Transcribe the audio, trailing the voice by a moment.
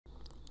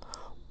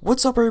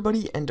What's up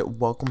everybody, and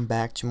welcome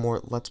back to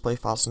more Let's Play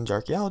Fossils and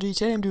Archaeology.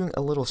 Today I'm doing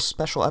a little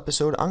special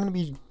episode. I'm going to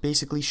be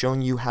basically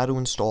showing you how to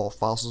install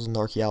Fossils and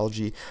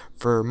Archaeology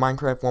for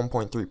Minecraft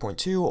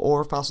 1.3.2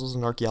 or Fossils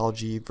and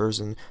Archaeology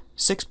version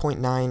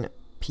 6.9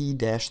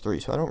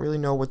 P-3. So I don't really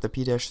know what the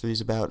P-3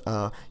 is about,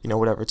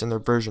 whatever, it's in their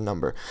version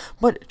number.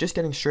 But just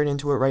getting straight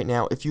into it right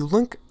now, if you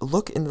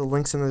look in the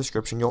links in the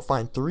description, you'll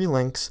find 3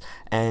 links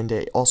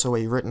and also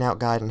a written out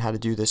guide on how to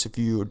do this. If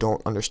you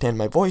don't understand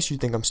my voice, you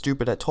think I'm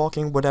stupid at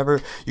talking, whatever,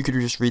 you could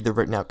just read the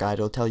written out guide.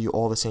 It'll tell you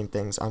all the same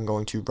things I'm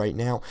going to right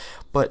now.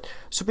 But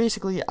so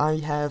basically I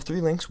have 3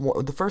 links.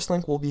 The first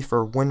link will be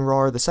for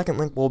Winrar. The second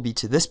link will be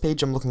to this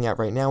page I'm looking at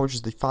right now, which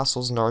is the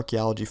Fossils and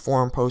Archaeology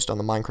forum post on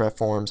the Minecraft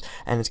forums,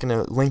 and it's going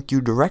to link you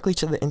directly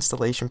to the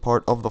installation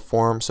part of the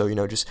forum, so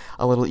just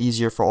a little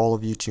easier for all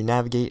of you to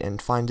navigate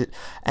and find it.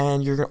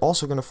 And you're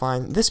also going to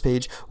find this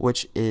page,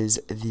 which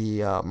is the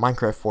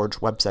Minecraft Forge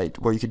website,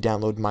 where you could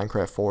download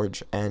Minecraft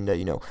Forge, and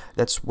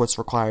that's what's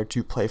required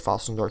to play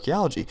Fossils and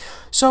Archaeology.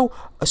 So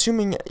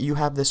assuming you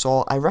have this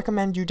all, I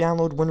recommend you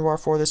download Winrar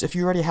for this. If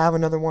you already have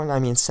another one, I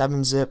mean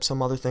 7-zip,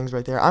 some other things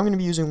right there. I'm going to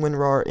be using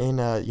Winrar in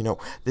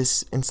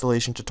this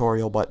installation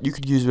tutorial, but you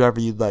could use whatever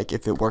you'd like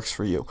if it works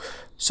for you.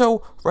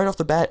 So right off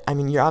the bat, I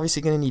mean, you're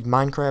obviously going to need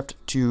Minecraft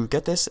to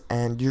get this,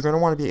 and you're going to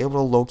want to be able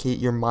to locate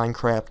your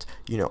Minecraft,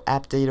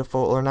 appdata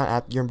folder, or not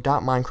app, your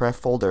 .minecraft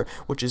folder,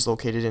 which is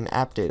located in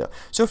appdata.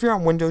 So if you're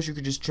on Windows, you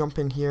could just jump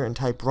in here and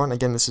type run.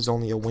 Again, this is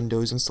only a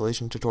Windows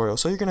installation tutorial,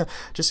 so you're going to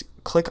just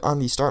click on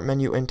the start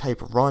menu and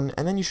type run,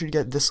 and then you should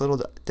get this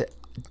little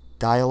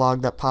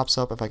dialog that pops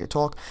up, if I could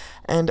talk.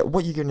 And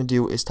what you're going to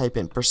do is type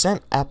in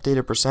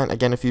 %appdata%.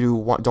 Again, if you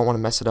don't want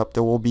to mess it up,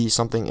 there will be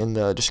something in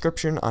the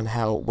description on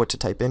what to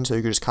type in, so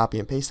you can just copy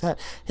and paste that,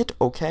 hit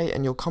OK,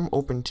 and you'll come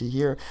open to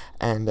here,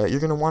 and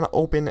you're going to want to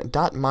open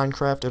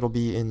 .minecraft. It'll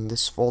be in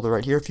this folder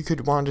right here. If you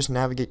could want to just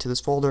navigate to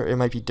this folder, it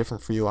might be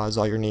different for you, as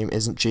your name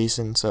isn't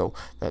Jason, so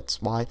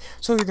that's why.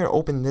 So you're going to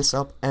open this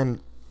up,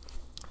 and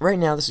right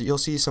now, you'll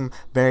see some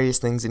various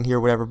things in here,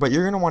 whatever, but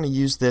you're going to want to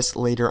use this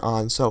later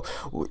on. So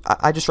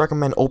I just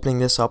recommend opening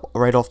this up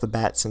right off the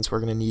bat, since we're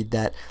going to need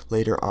that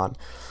later on.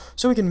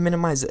 So we can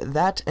minimize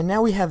that, and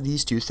now we have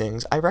these 2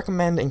 things. I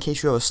recommend, in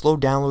case you have a slow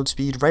download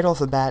speed, right off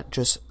the bat,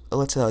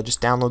 let's just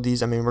download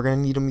these. I mean, we're going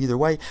to need them either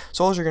way.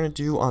 So all you're going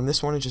to do on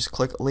this one is just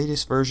click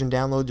latest version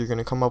download. You're going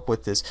to come up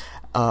with this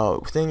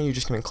thing, and you're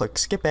just going to click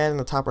skip ad in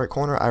the top right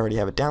corner. I already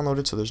have it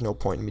downloaded, so there's no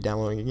point in me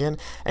downloading it again.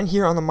 And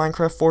here on the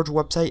Minecraft Forge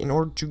website, in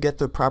order to get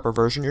the proper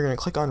version, you're going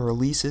to click on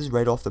releases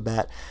right off the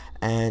bat,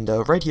 and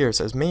right here it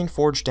says main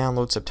Forge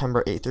download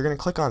September 8th. You're going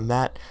to click on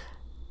that,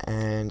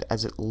 and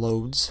as it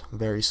loads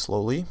very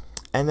slowly.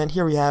 And then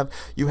here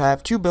you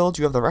have 2 builds.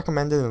 You have the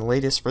recommended and the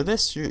latest. For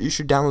this, you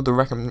should download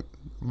the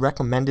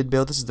recommended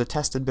build. This is the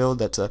tested build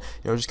that's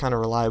just kind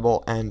of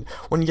reliable. And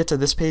when you get to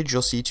this page,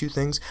 you'll see 2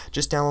 things.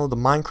 Just download the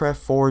Minecraft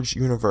Forge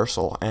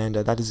Universal, and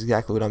that is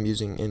exactly what I'm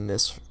using in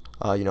this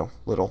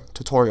little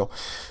tutorial.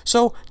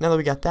 So now that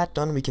we got that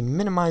done, we can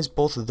minimize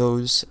both of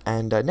those,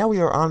 and now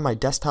we are on my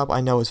desktop. I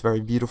know it's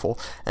very beautiful,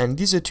 and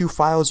these are 2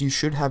 files you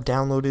should have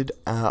downloaded.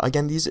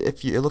 Again,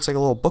 it looks like a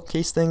little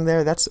bookcase thing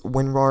there, that's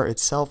Winrar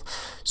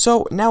itself.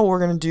 So now what we're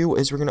going to do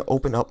is we're going to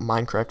open up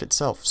Minecraft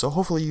itself. So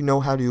hopefully you know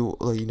how to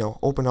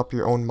open up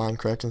your own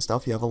Minecraft and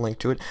stuff. You have a link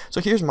to it.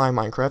 So here's my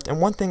Minecraft, and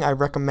one thing I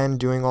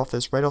recommend doing off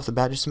this right off the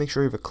bat, just to make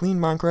sure you have a clean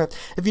Minecraft.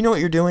 If you know what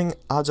you're doing,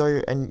 odds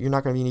are you're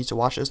not going to need to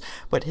watch this,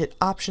 but hit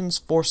options,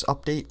 force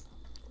update,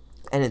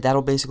 and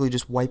that'll basically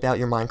just wipe out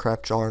your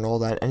Minecraft jar and all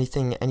that,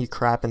 any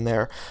crap in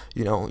there,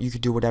 you could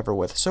do whatever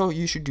with. So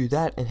you should do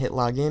that and hit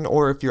login,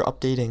 or if you're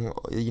updating,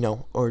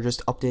 or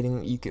just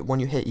updating, when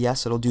you hit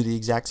yes, it'll do the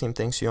exact same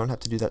thing, so you don't have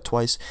to do that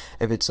twice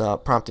if it's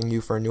prompting you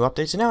for a new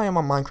update. So now I am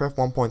on Minecraft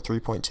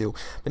 1.3.2,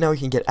 but now we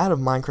can get out of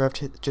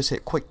Minecraft, just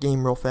hit quick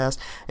game real fast,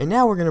 and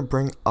now we're going to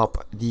bring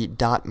up the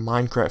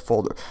 .minecraft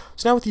folder.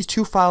 So now with these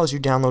 2 files you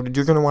downloaded,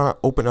 you're going to want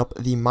to open up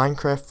the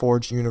Minecraft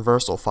Forge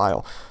Universal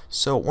file.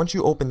 So once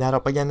you open that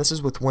up, again, this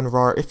is with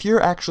Winrar. If you're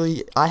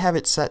I have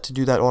it set to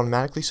do that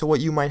automatically, so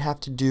what you might have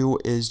to do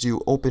is do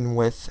open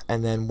with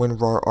and then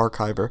Winrar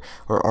archiver,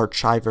 or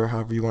archiver,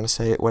 however you want to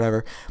say it,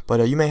 whatever.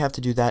 But you may have to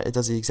do that. It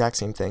does the exact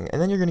same thing.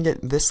 And then you're going to get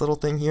this little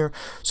thing here.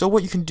 So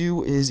what you can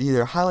do is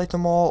either highlight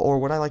them all, or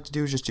what I like to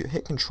do is just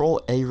hit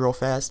Control A real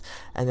fast,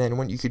 and then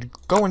when you could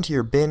go into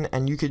your bin,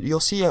 and you'll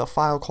see a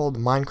file called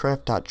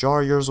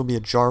minecraft.jar. Yours will be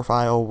a jar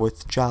file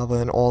with Java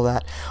and all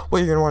that. What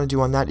you're going to want to do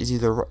on that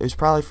is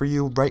probably for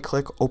you, right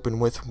click, open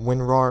with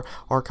Winrar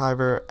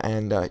archiver,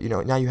 and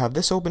now you have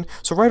this open.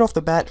 So right off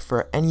the bat,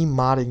 for any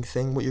modding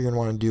thing, what you're going to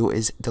want to do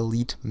is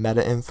delete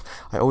META-INF.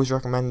 I always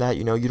recommend that.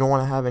 You don't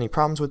want to have any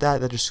problems with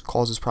that. That just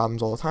causes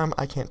problems all the time.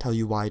 I can't tell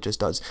you why, it just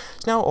does.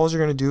 So now all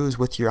you're going to do is,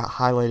 with your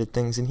highlighted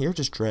things in here,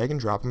 just drag and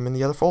drop them in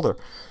the other folder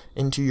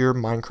into your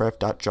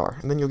minecraft.jar,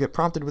 and then you'll get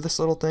prompted with this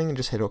little thing, and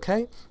just hit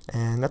OK,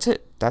 and that's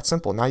it. That's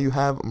simple. Now you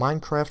have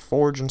Minecraft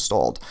Forge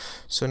installed.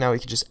 So now we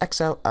can just X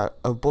out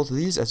of both of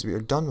these as we are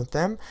done with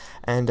them,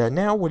 and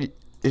now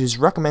it is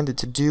recommended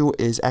to do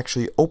is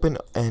actually open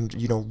and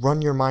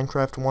run your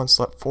Minecraft once,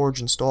 let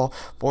Forge install.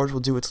 Forge will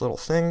do its little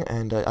thing,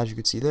 and as you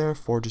can see there,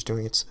 Forge is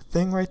doing its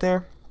thing right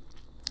there.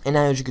 And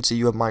now as you can see,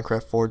 you have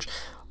Minecraft Forge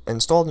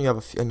installed, and you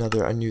have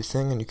a new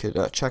thing, and you could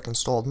check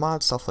installed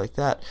mods, stuff like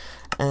that.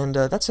 And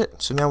that's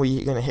it. So now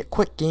we're going to hit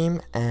quit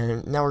game,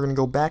 and now we're going to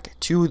go back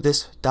to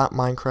this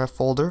 .minecraft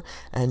folder,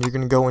 and you're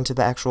going to go into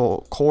the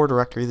actual core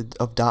directory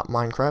of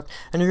 .minecraft,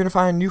 and you're going to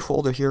find a new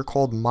folder here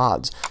called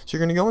mods. So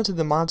you're going to go into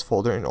the mods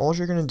folder, and all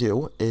you're going to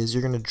do is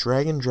you're going to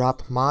drag and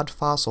drop mod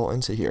fossil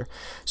into here.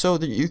 So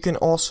that you can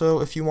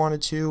also, if you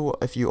wanted to,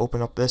 if you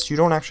open up this, you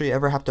don't actually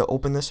ever have to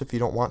open this if you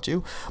don't want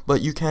to,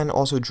 but you can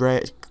also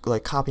drag,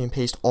 like copy and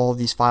paste all of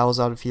these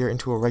files out of here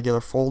into a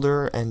regular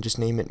folder and just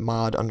name it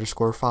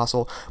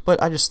mod_fossil.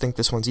 But I just think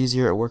this one's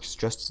easier. It works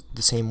just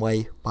the same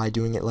way by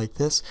doing it like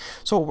this.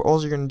 So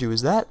all you're going to do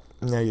is that.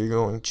 Now you're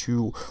going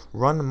to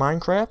run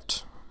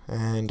Minecraft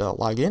and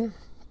log in.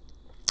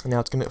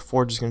 Now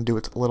Forge is going to do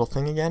its little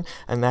thing again,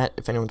 and that,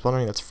 if anyone's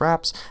wondering, that's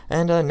Fraps.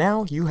 And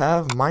now you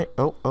have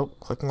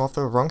clicking off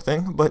the wrong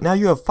thing, but now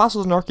you have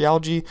Fossils and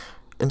Archaeology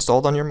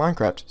installed on your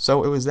Minecraft.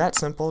 So it was that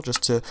simple.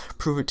 Just to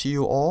prove it to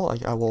you all,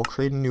 I will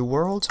create a new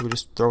world. So we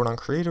just throw it on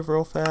creative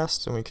real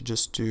fast, and we could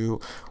just do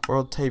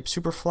world type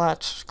super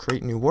flat,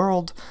 create new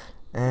world.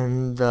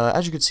 And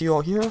as you can see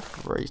all here,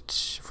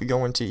 right, if we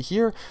go into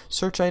here,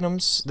 search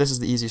items, this is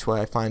the easiest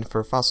way I find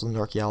for fossils and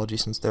archaeology,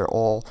 since they're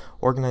all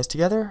organized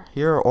together.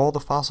 Here are all the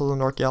fossils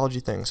and archaeology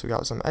things. So we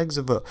got some eggs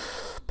of a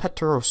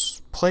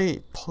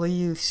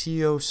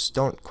Plesiosaurus,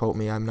 don't quote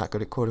me, I'm not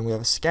good at quoting. We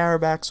have a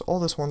Scarabax, all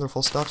this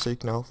wonderful stuff, so you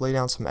can lay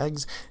down some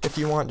eggs if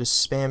you want,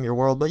 just spam your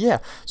world. But yeah,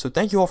 so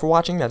thank you all for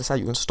watching. That is how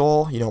you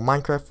install,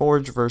 Minecraft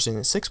Forge version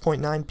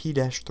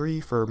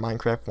 6.9p-3 for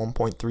Minecraft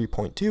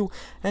 1.3.2.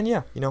 And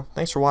yeah,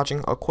 thanks for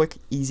watching. A quick,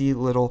 easy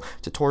little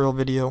tutorial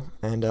video.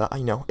 And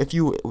if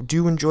you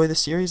do enjoy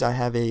this series, I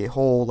have a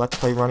whole Let's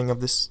Play running of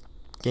this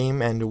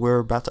game, and we're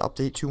about to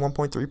update to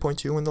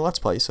 1.3.2 in the Let's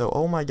Play. So,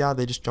 oh my god,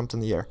 they just jumped in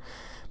the air.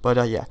 But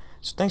yeah,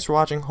 so thanks for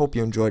watching. Hope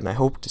you enjoyed, and I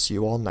hope to see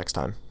you all next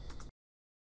time.